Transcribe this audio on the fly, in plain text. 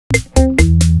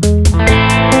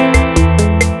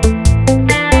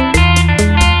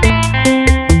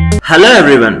Hello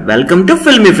everyone, welcome to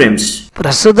Filmy Frames.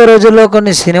 ప్రస్తుత రోజుల్లో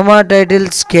కొన్ని సినిమా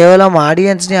టైటిల్స్ కేవలం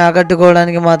ఆడియన్స్ ని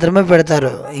ఆకట్టుకోవడానికి మాత్రమే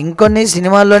పెడతారు. ఇంకొన్ని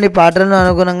సినిమాల్లోని పాటలను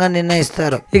అనుగుణంగా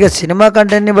నిర్ణయిస్తారు. ఇక సినిమా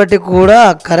కంటెంట్ ని బట్టి కూడా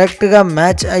కరెక్ట్ గా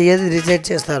మ్యాచ్ అయ్యేది డిసైడ్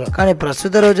చేస్తారు. కానీ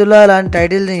ప్రస్తుత రోజుల్లో అలాంటి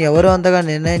టైటిల్ ని ఎవరు అంతగా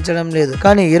నిర్ణయించడం లేదు.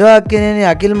 కానీ హీరో అక్కినేని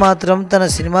అఖిల్ మాత్రం తన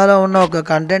సినిమాలో ఉన్న ఒక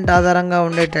కంటెంట్ ఆధారంగా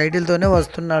ఉండే టైటిల్ తోనే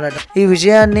వస్తున్నాడట. ఈ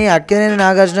విషయాన్ని అక్కినేని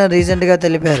నాగార్జున రీసెంట్ గా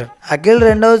తెలిపారు. అఖిల్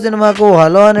రెండవ సినిమాకు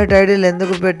హలో అనే టైటిల్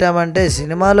ఎందుకు పెట్టామంటే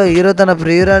సినిమాలో హీరో తన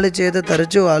ప్రియురాలి చేత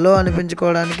తరచూ హలో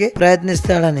అనిపించుకోవడానికి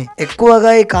ప్రయత్నిస్తాడని.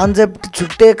 ఎక్కువగా ఈ కాన్సెప్ట్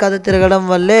చుట్టే కథ తిరగడం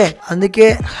వల్లే అందుకే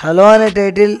హలో అనే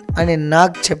టైటిల్ అని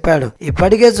నాకు చెప్పాడు.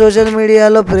 ఇప్పటికే సోషల్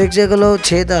మీడియాలో ప్రేక్షకుల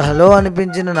చేత హలో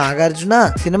అనిపించిన నాగార్జున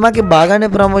సినిమాకి బాగానే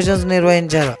ప్రమోషన్స్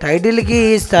నిర్వహించారు. టైటిల్ కి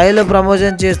ఈ స్థాయిలో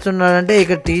ప్రమోషన్ చేస్తున్నాడంటే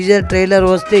ఇక టీజర్ ట్రైలర్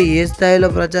వస్తే ఏ స్థాయిలో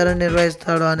ప్రచారం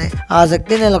నిర్వహిస్తాడు అనే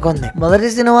ఆసక్తి నెలకొంది.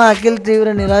 మొదటి సినిమా అఖిల్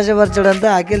తీవ్ర నిరాశపరచడంతో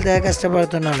అఖిల్ తెగ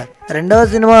కష్టపడుతున్నాడు. రెండవ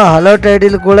సినిమా హలో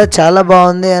టైటిల్ కూడా చాలా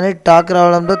బాగుంది అని టాక్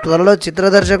రావడంతో త్వరలో చిత్ర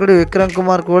దర్శకుడు విక్రమ్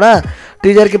కుమార్ కూడా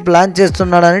టీజర్ కి ప్లాన్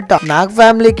చేస్తున్నాడని టాక్. నాగ్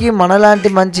ఫ్యామిలీకి మనలాంటి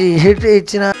మంచి హిట్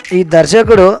ఇచ్చిన ఈ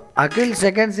దర్శకుడు అఖిల్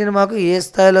సెకండ్ సినిమాకు ఏ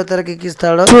స్థాయిలో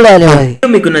తెరకెక్కిస్తాడో చూడాలి.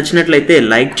 మీకు నచ్చినట్లయితే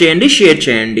లైక్ చేయండి, షేర్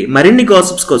చేయండి. మరిన్ని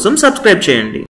గాసిప్స్ కోసం సబ్స్క్రైబ్ చేయండి.